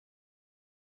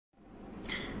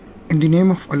In the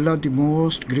name of Allah, the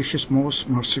most gracious, most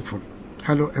merciful.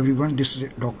 Hello everyone, this is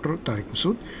Dr. Tariq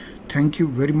Masood. Thank you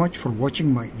very much for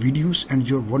watching my videos and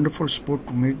your wonderful support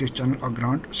to make this channel a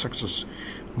grand success.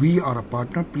 We are a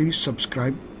partner. Please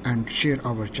subscribe and share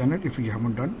our channel if you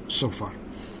haven't done so far.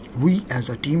 We as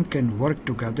a team can work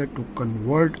together to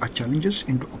convert our challenges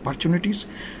into opportunities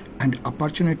and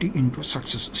opportunity into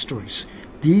success stories.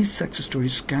 These success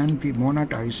stories can be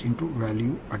monetized into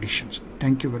value additions.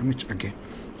 Thank you very much again.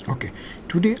 Okay,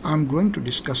 today I'm going to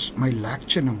discuss my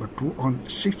lecture number 2 on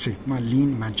Six Sigma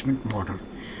Lean Management Model.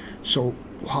 So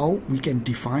how we can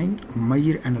define,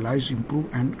 measure, analyze, improve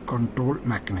and control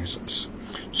mechanisms.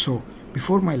 So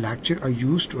before my lecture I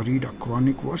used to read a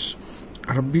Quranic verse,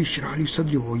 Rabbi shrah li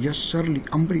sadri wa yassir li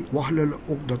amri wahlul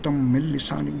 'uqdatam min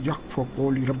lisani yafqahu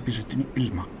qawli rabbi zidni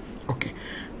ilma. Okay,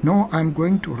 now I'm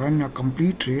going to run a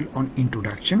complete trail on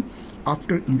introduction.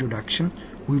 After introduction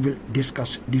we will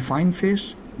discuss define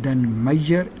phase, then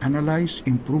measure, analyze,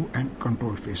 improve and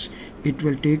control phase. It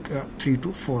will take 3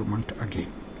 to 4 months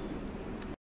again.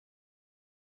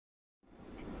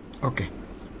 Okay,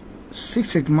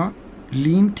 Six Sigma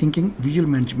Lean Thinking Visual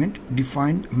Management: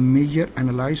 define, measure,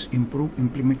 analyze, improve,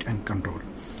 implement and control.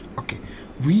 Okay,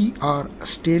 we are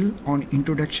still on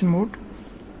introduction mode.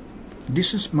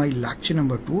 This is my lecture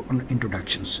number 2 on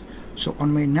introductions. So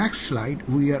on my next slide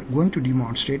we are going to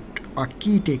demonstrate a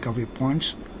key takeaway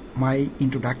points, my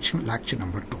introduction lecture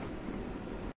number 2.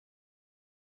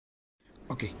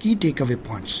 Okay, key takeaway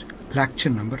points, lecture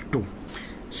number 2.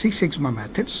 Six Sigma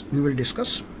methods we will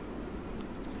discuss.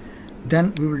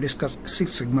 Then we will discuss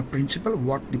Six Sigma principle,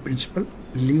 what the principle,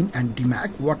 lean and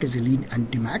DMAC, what is a lean and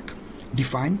DMAC,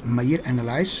 define, measure,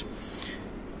 analyze,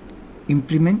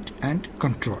 implement and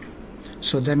control.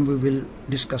 So then we will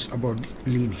discuss about the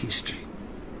lean history.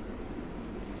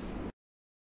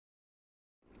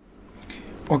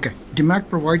 Okay, DMAC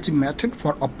provides a method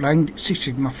for applying the Six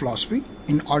Sigma philosophy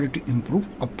in order to improve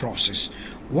a process.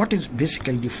 What is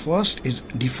basically the first is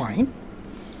define.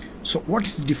 So what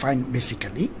is define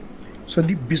basically? So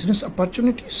the business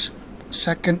opportunities.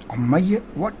 Second, a measure,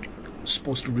 what is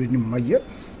supposed to be measure,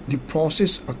 the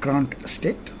process or current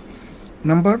state.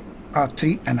 Number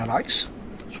 3, analyze.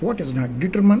 So what is not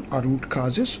determine our root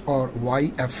causes or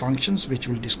why F functions, which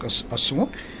we'll discuss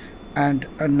soon. And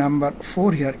number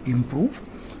 4 here, improve.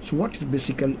 So what is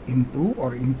basically improve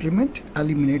or implement,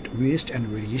 eliminate waste and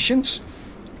variations.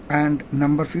 And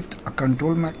number 5th, a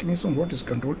control mechanism. What is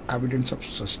control? Evidence of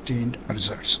sustained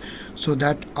results. So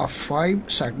that a 5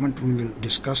 segment we will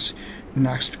discuss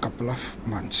next couple of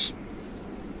months.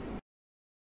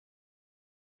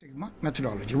 Sigma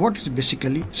methodology. What is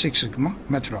basically Six Sigma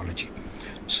methodology?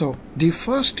 So the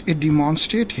first it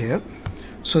demonstrate here.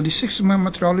 So the Six Sigma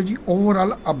methodology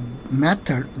overall a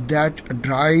method that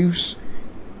drives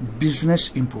business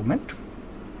improvement.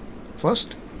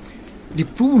 First, the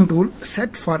proven tool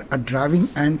set for a driving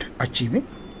and achieving,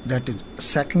 that is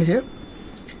second here.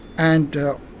 And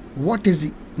what is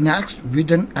the next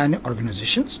within any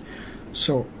organizations?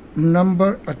 So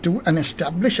number 2, and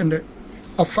establish and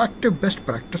effective best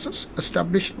practices,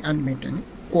 establishing and maintaining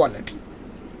quality.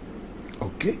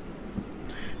 Okay,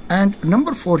 and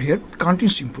number 4 here,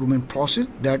 continuous improvement process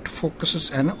that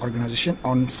focuses an organization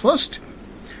on first,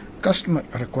 customer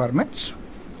requirements,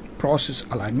 process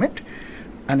alignment,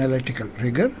 analytical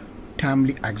rigor,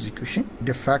 timely execution,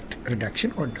 defect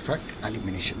reduction or defect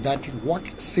elimination. That is what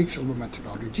Six Sigma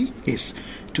methodology is: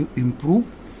 to improve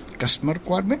customer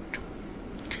requirement,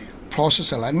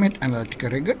 process alignment, analytical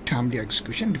rigor, timely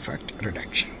execution, defect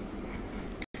reduction.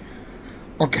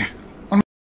 Okay, on the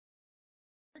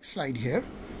next slide here.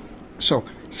 So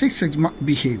Six Sigma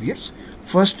behaviors.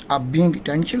 First are being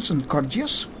attentional and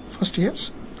courteous. First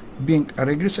years, being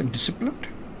rigorous and disciplined,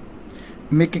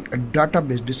 making a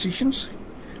database decisions,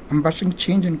 embracing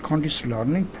change and continuous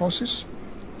learning process,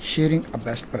 sharing a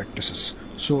best practices.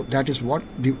 So that is what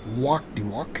the walk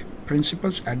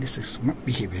principles and the Six Sigma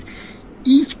behavior.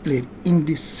 Each player in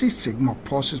the Six Sigma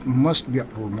process must be a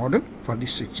role model for the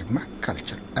Six Sigma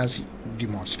culture, as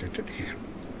demonstrated here.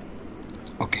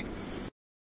 Okay.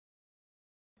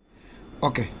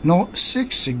 Okay, now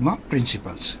Six Sigma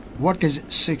principles. What is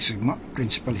Six Sigma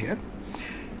principle here?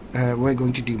 We're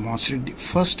going to demonstrate the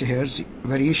first here. The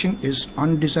variation is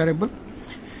undesirable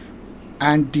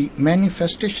and the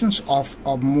manifestations of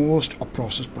a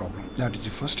process problem. That is the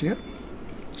first here.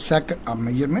 Second, a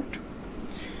measurement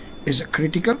is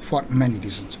critical for many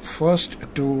reasons. First,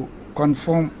 to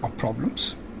confirm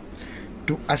problems,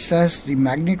 to assess the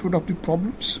magnitude of the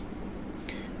problems.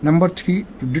 Number 3,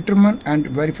 to determine and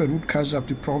verify root causes of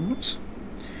the problems.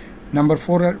 Number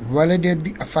 4, validate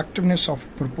the effectiveness of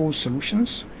proposed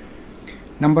solutions.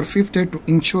 Number 5 to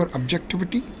ensure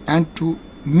objectivity and to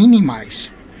minimize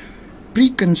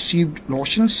preconceived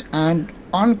notions and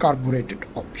uncorroborated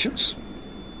options.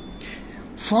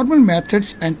 Formal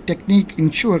methods and technique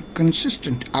ensure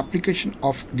consistent application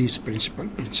of these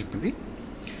principally.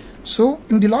 So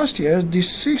in the last years, the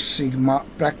Six Sigma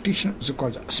practitioners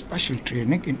require special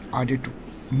training in order to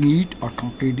meet or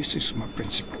complete the Six Sigma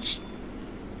principles.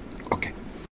 Okay.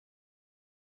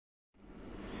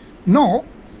 Now,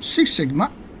 Six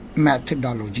Sigma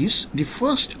methodologies. The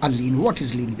first are lean. What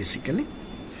is lean basically?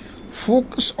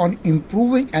 Focus on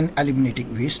improving and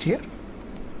eliminating waste here.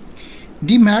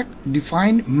 DMAC,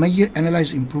 define, measure,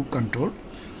 analyze, improve, control.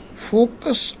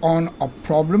 Focus on a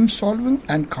problem solving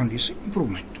and continuous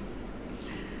improvement.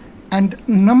 And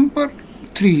number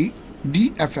 3,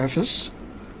 DFFS,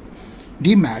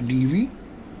 DMAC, DV,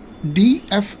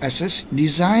 DFSS,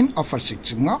 design of a Six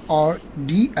Sigma, or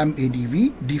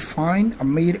DMADV, define,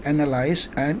 measure, analyze,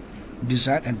 and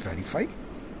design and verify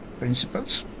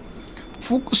principles.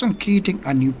 Focus on creating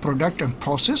a new product and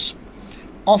process,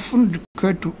 often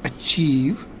required to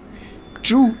achieve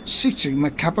true Six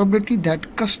Sigma capability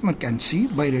that customer can see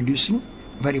by reducing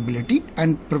variability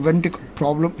and preventing a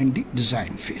problem in the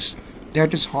design phase.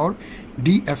 That is how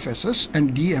DFSS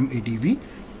and DMADV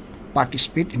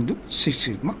participate in the Six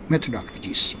Sigma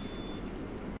methodologies.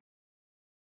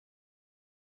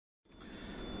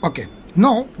 Okay,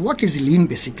 now what is lean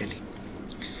basically?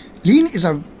 Lean is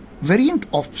a variant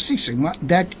of Six Sigma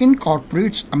that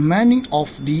incorporates many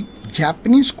of the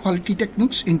Japanese quality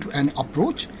techniques into an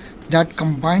approach that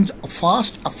combines a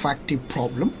fast, effective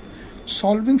problem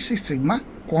solving Six Sigma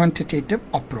quantitative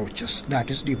approaches that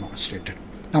is demonstrated.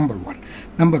 Number 1.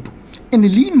 Number 2. In the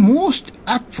lean, most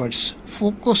efforts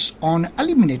focus on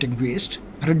eliminating waste,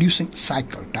 reducing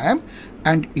cycle time,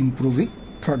 and improving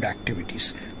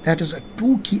productivities. That is the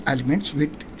 2 key elements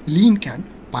which lean can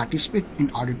participate in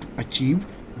order to achieve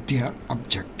their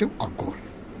objective or goal.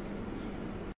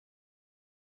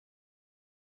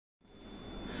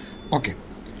 Okay,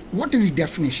 what is the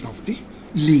definition of the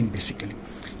lean basically?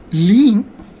 Lean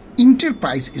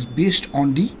enterprise is based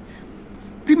on the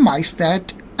premise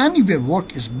that anywhere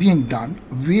work is being done,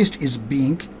 waste is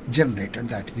being generated.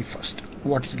 That is the first.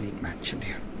 What is lean mentioned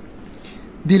here?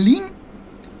 The lean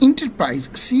enterprise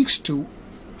seeks to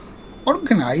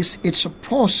organize its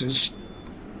process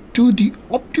to the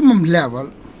optimum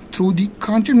level through the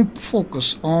continued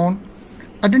focus on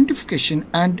identification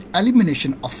and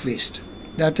elimination of waste.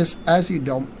 That is as he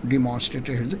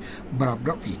demonstrated his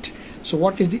Barabra wheat. So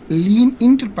what is the lean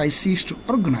enterprise seeks to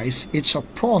organize its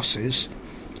process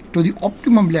to the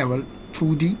optimum level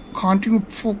through the continued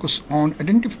focus on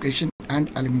identification and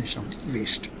elimination of the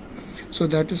waste. So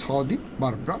that is how the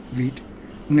Barbara Wheat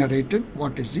narrated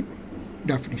what is the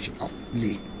definition of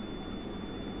lean.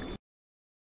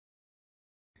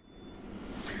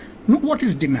 Now what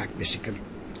is DMAC basically?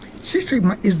 Six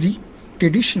Sigma is the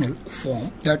traditional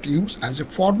form that used as a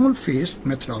formal phased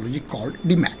methodology called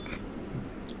DMAC.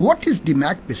 What is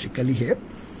DMAC basically here?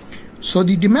 So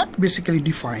the DMAC basically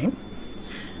define,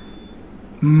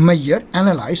 measure,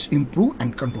 analyze, improve,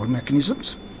 and control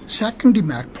mechanisms. Second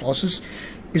DMAC process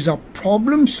is a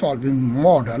problem-solving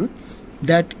model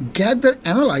that gather,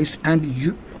 analyze, and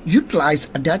utilize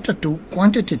data to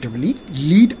quantitatively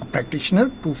lead a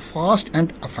practitioner to fast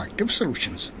and effective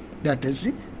solutions. That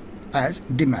is as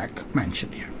DMAC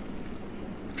mentioned here.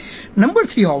 Number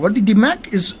 3, however, the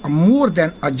DMAC is more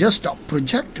than just a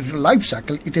project life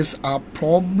cycle. It is a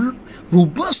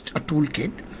robust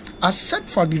toolkit, a set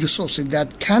for the resources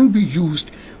that can be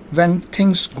used when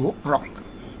things go wrong.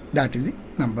 That is the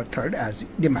number 3 as the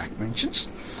DMAC mentions.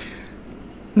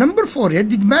 Number 4 here,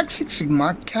 the DMAC Six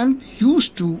Sigma can be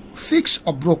used to fix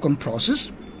a broken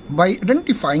process by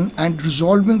identifying and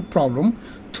resolving problem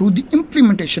through the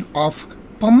implementation of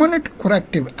permanent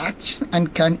corrective action,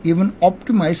 and can even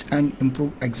optimize and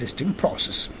improve existing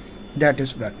process. That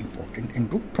is very important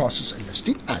into process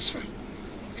industry as well.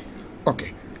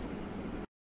 Okay.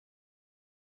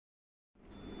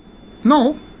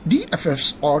 Now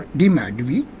DFS or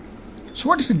DMADV. So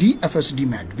what is the DFS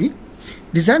DMADV?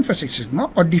 Design for Six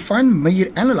Sigma, or define,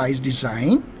 measure, analyze,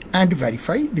 design, and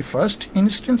verify. The first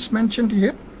instance mentioned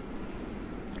here.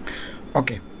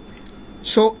 Okay.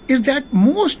 So is that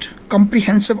most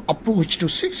comprehensive approach to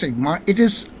Six Sigma. It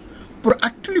is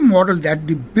proactively model that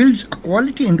builds a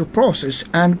quality into process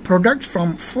and product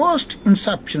from first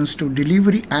inceptions to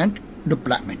delivery and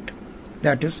deployment.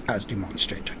 That is as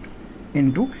demonstrated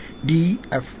into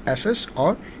DFSS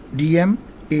or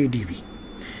DMADV.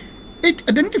 It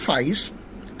identifies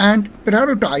and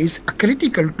prioritizes a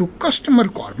critical to customer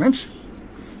requirements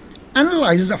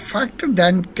analyzes a factor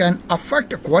that can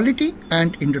affect quality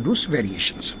and introduce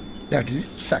variations. That is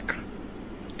second.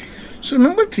 So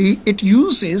number 3, it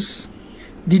uses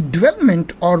the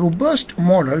development or robust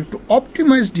model to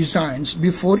optimize designs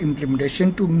before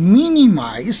implementation to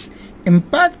minimize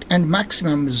impact and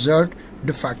maximum result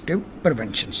defective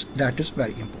preventions. That is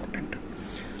very important.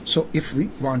 So if we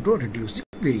want to reduce the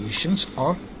variations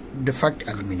or defect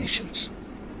eliminations.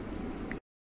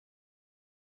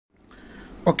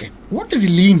 Okay, what is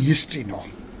lean history now?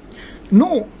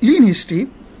 Lean history,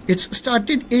 it's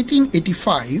started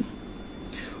 1885.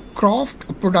 Craft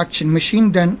production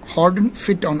machine, then hardened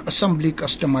fit on assembly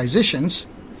customizations.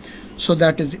 So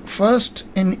that is first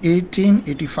in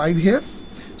 1885 here.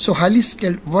 So highly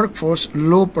skilled workforce,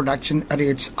 low production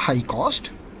rates, high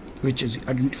cost, which is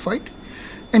identified.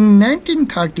 In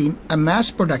 1913, a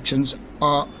mass productions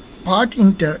are part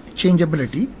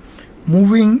interchangeability,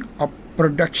 moving a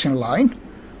production line,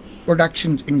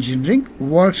 production engineering,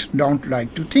 works don't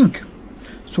like to think.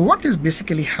 So what is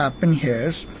basically happened here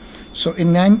is, so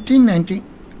in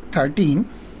 1913,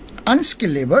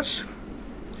 unskilled labors,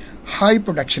 high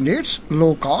production rates,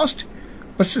 low cost,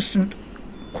 persistent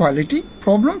quality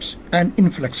problems, and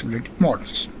inflexibility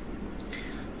models.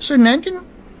 So in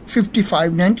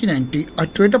 1955-1990, a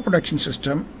Toyota production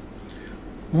system,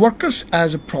 workers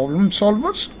as problem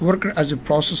solvers, worker as a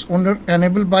process owner,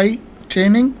 enabled by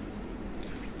training,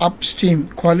 upstream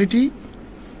quality,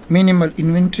 minimal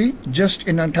inventory, just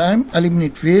in time,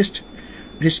 eliminate waste,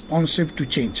 responsive to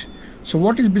change. So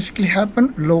what is basically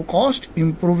happened? Low cost,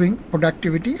 improving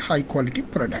productivity, high quality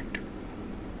product.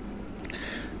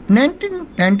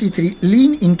 1993,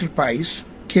 lean enterprise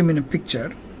came in a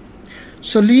picture.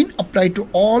 So lean applied to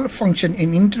all function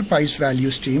in enterprise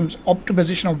value streams,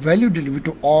 optimization of value delivery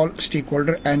to all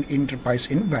stakeholder and enterprise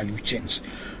in value chains.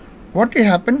 What will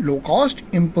happen? Low cost,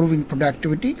 improving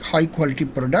productivity, high quality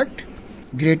product,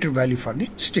 greater value for the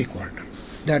stakeholder.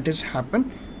 That is happened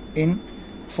in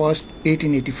first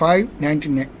 1885,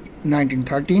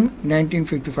 1913,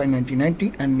 1955,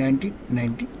 1990 and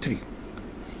 1993.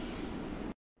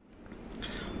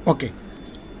 Okay,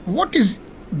 what is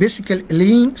basically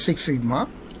Lean Six Sigma?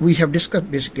 We have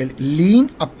discussed basically Lean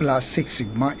plus Six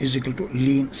Sigma is equal to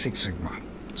Lean Six Sigma.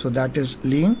 So that is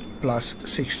Lean plus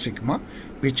Six Sigma,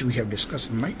 which we have discussed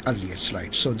in my earlier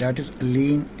slide. So that is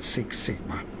Lean Six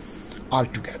Sigma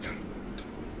altogether.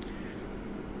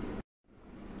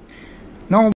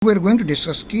 Now we are going to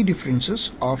discuss key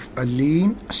differences of a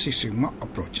Lean Six Sigma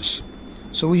approaches.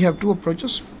 So we have two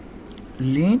approaches,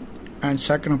 Lean and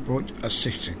second approach, a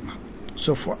Six Sigma.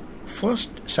 So for first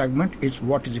segment is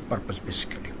what is the purpose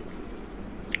basically.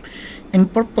 In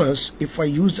purpose, if I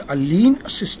use a lean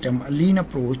system, a lean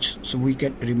approach, so we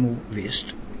can remove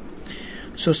waste.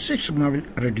 So Six Sigma will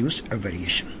reduce a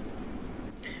variation.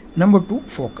 Number 2,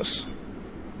 focus.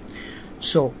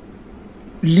 So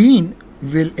lean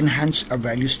will enhance a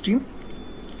value stream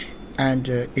and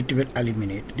it will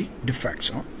eliminate the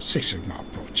defects on Six Sigma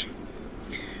approach.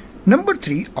 Number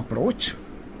 3 approach,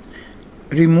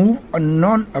 remove a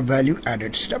non-value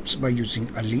added steps by using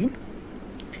a lean.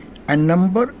 And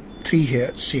number 3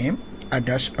 here, same,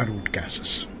 address a root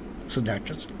causes. So that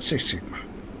is Six Sigma.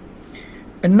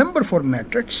 And number 4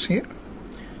 metrics here.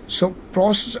 So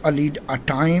process a lead a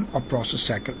time or process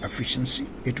cycle efficiency.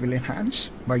 It will enhance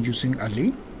by using a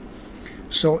lean.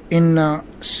 So in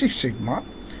Six Sigma,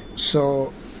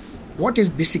 so what is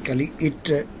basically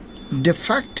it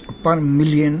defect per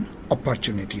million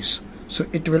opportunities. So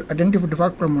it will identify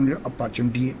defect per million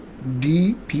opportunity,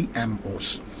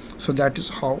 DPMOs. So that is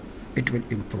how it will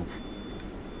improve.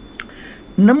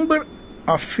 Number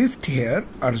 5th here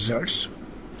are results.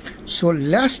 So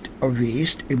less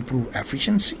waste, improve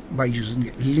efficiency by using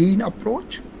the lean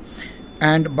approach,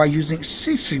 and by using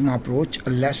Six Sigma approach, a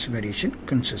less variation,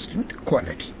 consistent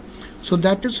quality. So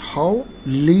that is how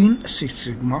Lean Six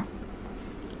Sigma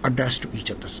address to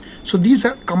each other. So these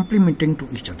are complementing to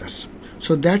each other.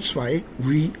 So that's why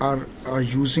we are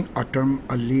using a term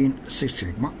a Lean Six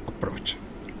Sigma approach.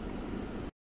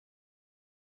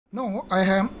 Now I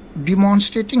am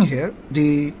demonstrating here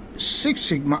the Six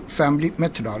Sigma family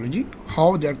methodology,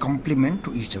 how they are complement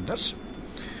to each other.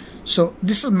 So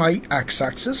this is my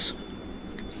x-axis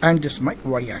and this is my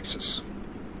y-axis.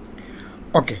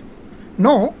 Okay,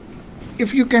 now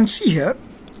if you can see here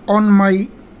on my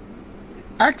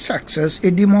x-axis,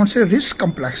 it demonstrates risk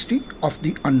complexity of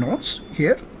the unknowns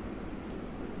here,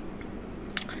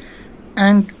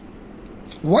 and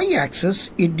y-axis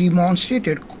it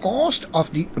demonstrated cost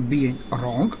of the being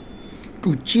wrong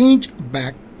to change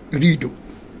back redo.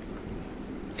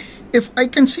 If I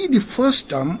can see the first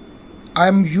term, I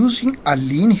am using a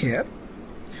lean here.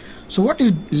 So what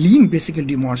is lean basically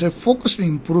demonstrates? Focused on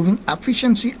improving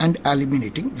efficiency and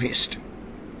eliminating waste.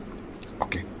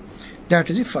 Okay, that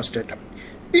is the first item.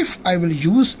 If I will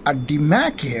use a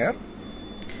DMAC here,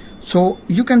 so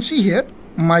you can see here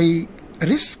my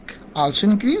risk also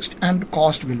increased and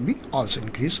cost will be also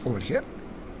increased over here.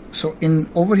 So in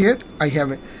over here I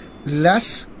have a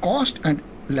less cost and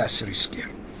less risk here.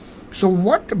 So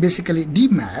what basically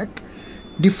DMAC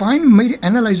define, measure,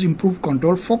 analyze, improve,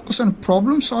 control, focus on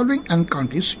problem solving and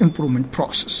continuous improvement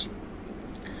process.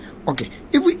 Okay,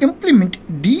 if we implement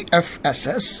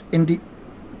DFSS in the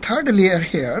third layer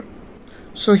here,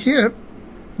 so here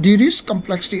the risk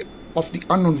complexity of the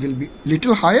unknown will be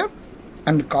little higher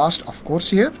and cost of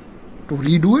course here to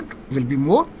redo it will be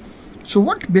more. So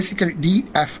what basically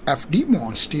DFF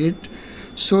demonstrate?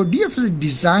 So DFF is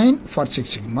designed for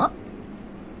Six Sigma,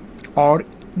 or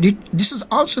this is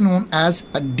also known as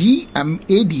a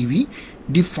DMADV,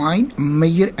 define,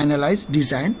 measure, analyze,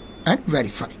 design and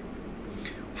verify.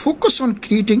 Focus on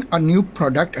creating a new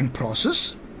product and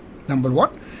process, number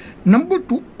one. Number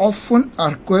two, often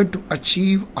are required to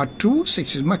achieve a true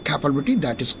Six Sigma capability,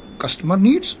 that is customer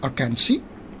needs or can see,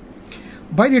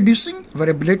 by reducing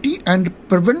variability and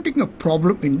preventing a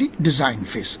problem in the design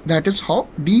phase. That is how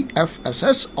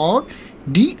DFSS or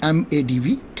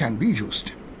DMADV can be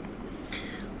used.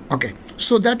 Okay,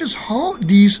 so that is how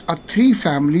these are three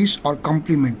families are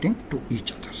complementing to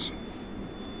each other.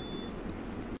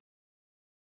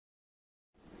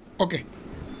 Okay,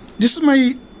 this is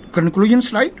my conclusion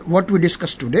slide, what we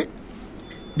discussed today.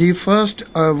 The first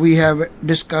we have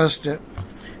discussed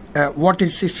what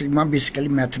is Six Sigma, basically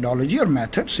methodology or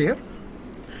methods here.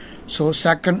 So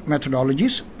second,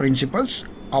 methodologies, principles,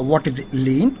 what is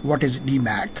lean, what is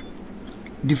DMAC,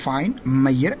 define,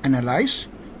 measure, analyze,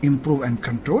 improve and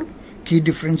control, key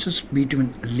differences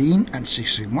between lean and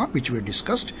Six Sigma which we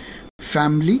discussed,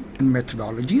 family and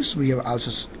methodologies, we have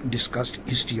also discussed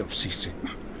history of Six Sigma.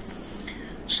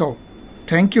 So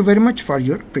thank you very much for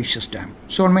your precious time.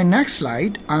 So on my next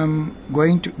slide I'm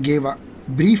going to give a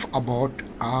brief about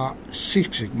our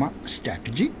Six Sigma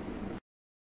strategy.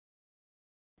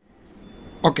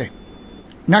 Okay,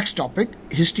 next topic,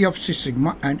 history of Six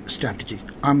Sigma and strategy.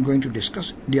 I'm going to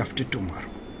discuss day after tomorrow.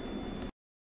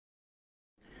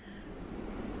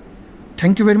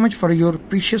 Thank you very much for your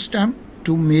precious time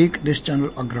to make this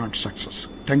channel a grand success.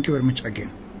 Thank you very much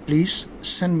again. Please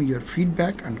send me your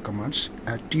feedback and comments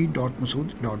at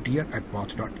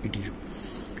t.masood.dr@bath.edu.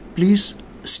 Please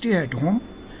stay at home,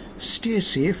 stay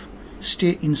safe,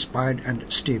 stay inspired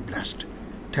and stay blessed.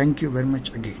 Thank you very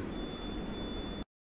much again.